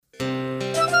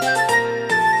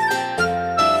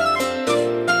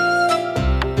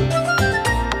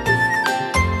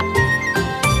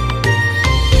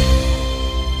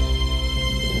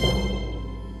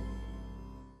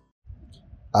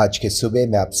आज के सुबह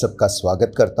मैं आप सबका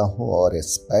स्वागत करता हूं और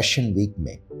इस पैशन वीक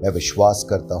में मैं विश्वास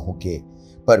करता हूं कि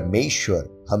परमेश्वर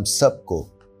हम सबको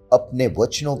अपने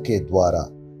वचनों के द्वारा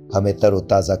हमें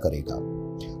तरोताजा करेगा।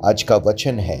 आज का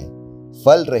वचन है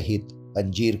फल रहित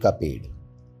अंजीर का पेड़,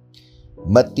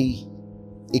 मत्ती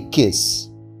 21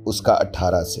 उसका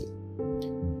 18 से।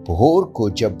 भोर को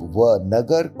जब वह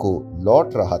नगर को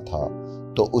लौट रहा था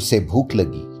तो उसे भूख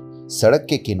लगी। सड़क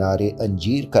के किनारे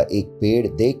अंजीर का एक पेड़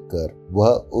देखकर वह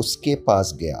उसके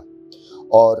पास गया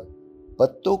और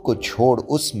पत्तों को छोड़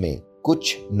उसमें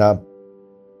कुछ न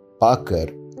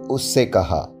पाकर उससे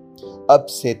कहा, अब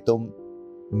से तुम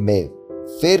में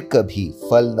फिर कभी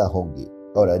फल न होंगे।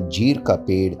 और अंजीर का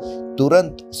पेड़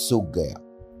तुरंत सूख गया।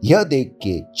 यह देख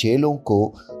के चेलों को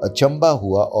अचंभा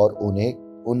हुआ और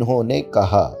उन्होंने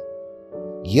कहा,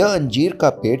 यह अंजीर का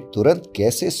पेड़ तुरंत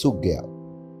कैसे सूख गया?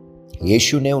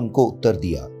 यीशु ने उनको उत्तर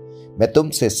दिया, मैं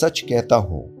तुमसे सच कहता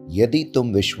हूं, यदि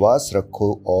तुम विश्वास रखो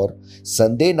और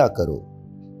संदेह ना करो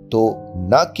तो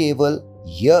न केवल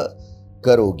यह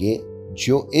करोगे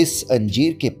जो इस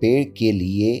अंजीर के पेड़ के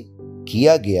लिए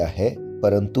किया गया है,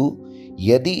 परंतु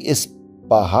यदि इस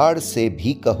पहाड़ से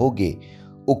भी कहोगे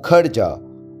उखड़ जा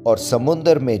और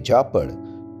समुद्र में जा पड़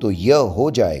तो यह हो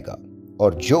जाएगा।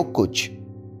 और जो कुछ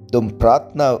तुम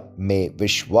प्रार्थना में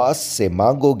विश्वास से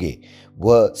मांगोगे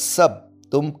वह सब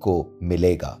तुमको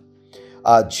मिलेगा।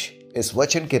 आज इस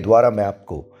वचन के द्वारा मैं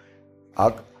आपको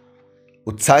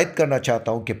उत्साहित करना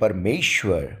चाहता हूं कि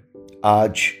परमेश्वर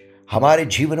आज हमारे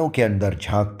जीवनों के अंदर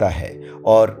झांकता है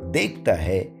और देखता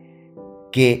है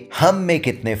कि हम में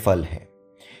कितने फल हैं।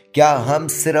 क्या हम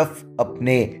सिर्फ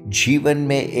अपने जीवन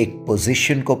में एक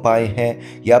पोजीशन को पाए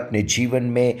हैं, या अपने जीवन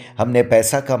में हमने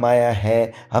पैसा कमाया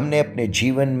है, हमने अपने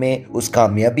जीवन में उस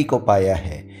कामयाबी को पाया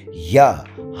है, या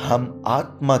हम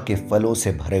आत्मा के फलों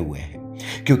से भरे हुए हैं?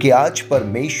 क्योंकि आज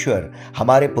परमेश्वर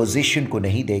हमारे पोजीशन को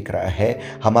नहीं देख रहा है,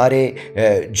 हमारे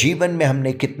जीवन में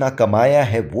हमने कितना कमाया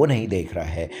है वो नहीं देख रहा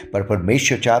है, पर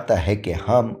परमेश्वर चाहता है कि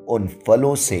हम उन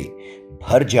फलों से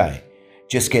भर जाएं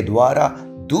जिसके द्वारा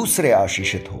दूसरे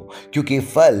आशीषित हो। क्योंकि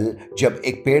फल जब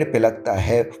एक पेड़ पे लगता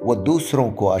है वो दूसरों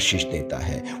को आशीष देता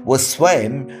है, वो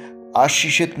स्वयं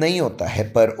आशीषित नहीं होता है,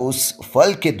 पर उस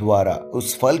फल के द्वारा,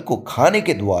 उस फल को खाने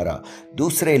के द्वारा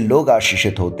दूसरे लोग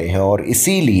आशीषित होते हैं। और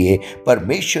इसीलिए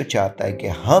परमेश्वर चाहता है कि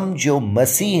हम जो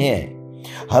मसीह हैं,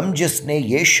 हम जिसने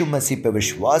यीशु मसीह पर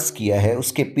विश्वास किया है,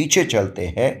 उसके पीछे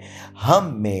चलते हैं,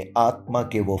 हम में आत्मा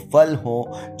के वो फल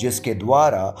हों जिसके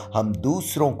द्वारा हम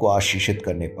दूसरों को आशीषित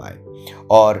करने पाए।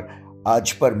 और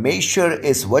आज परमेश्वर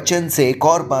इस वचन से एक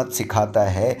और बात सिखाता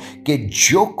है कि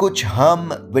जो कुछ हम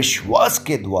विश्वास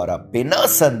के द्वारा बिना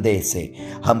संदेह से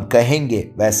हम कहेंगे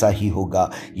वैसा ही होगा।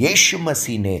 यीशु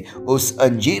मसीह ने उस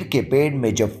अंजीर के पेड़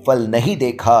में जब फल नहीं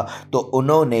देखा तो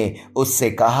उन्होंने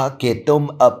उससे कहा कि तुम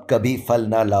अब कभी फल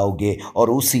ना लाओगे, और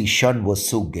उसी क्षण वो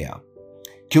सूख गया।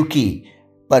 क्योंकि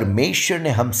परमेश्वर ने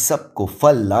हम सबको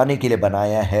फल लाने के लिए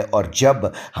बनाया है, और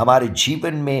जब हमारे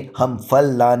जीवन में हम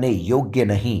फल लाने योग्य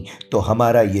नहीं तो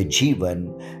हमारा ये जीवन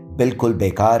बिल्कुल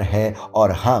बेकार है,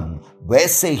 और हम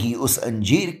वैसे ही उस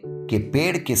अंजीर के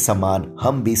पेड़ के समान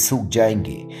हम भी सूख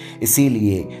जाएंगे।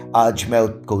 इसीलिए आज मैं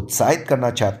उसको उत्साहित करना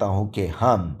चाहता हूं कि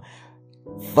हम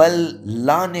फल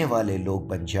लाने वाले लोग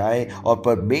बन जाए और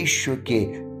परमेश्वर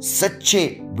के सच्चे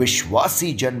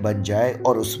विश्वासी जन बन जाए,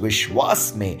 और उस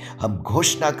विश्वास में हम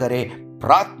घोषणा करें,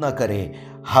 प्रार्थना करें,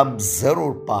 हम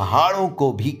जरूर पहाड़ों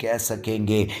को भी कह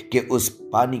सकेंगे कि उस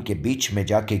पानी के बीच में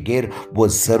जाके गिर, वो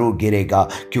जरूर गिरेगा,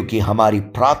 क्योंकि हमारी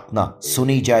प्रार्थना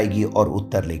सुनी जाएगी और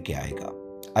उत्तर लेके आएगा।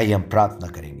 आइए हम प्रार्थना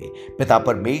करेंगे। पिता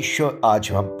परमेश्वर, आज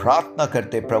हम प्रार्थना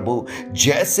करते प्रभु,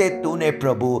 जैसे तूने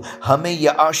प्रभु हमें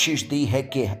यह आशीष दी है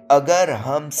कि अगर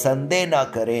हम संदेह ना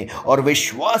करें और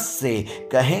विश्वास से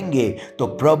कहेंगे तो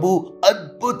प्रभु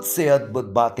अद्भुत से अद्भुत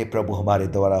बातें प्रभु हमारे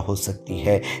द्वारा हो सकती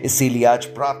है। इसीलिए आज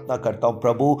प्रार्थना करता हूं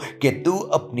प्रभु कि तू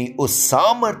अपनी उस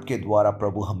सामर्थ के द्वारा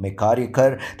प्रभु हमें कार्य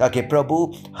कर, ताकि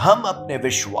प्रभु हम अपने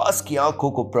विश्वास की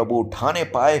आंखों को प्रभु उठाने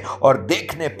पाए और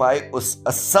देखने पाए उस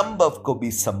असंभव को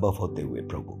भी संभव होते हुए।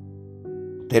 प्रभु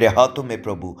तेरे हाथों में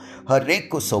प्रभु हर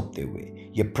एक को सौंपते हुए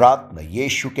ये प्रार्थना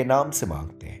यीशु के नाम से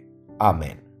मांगते हैं,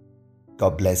 आमीन।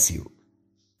 God bless you.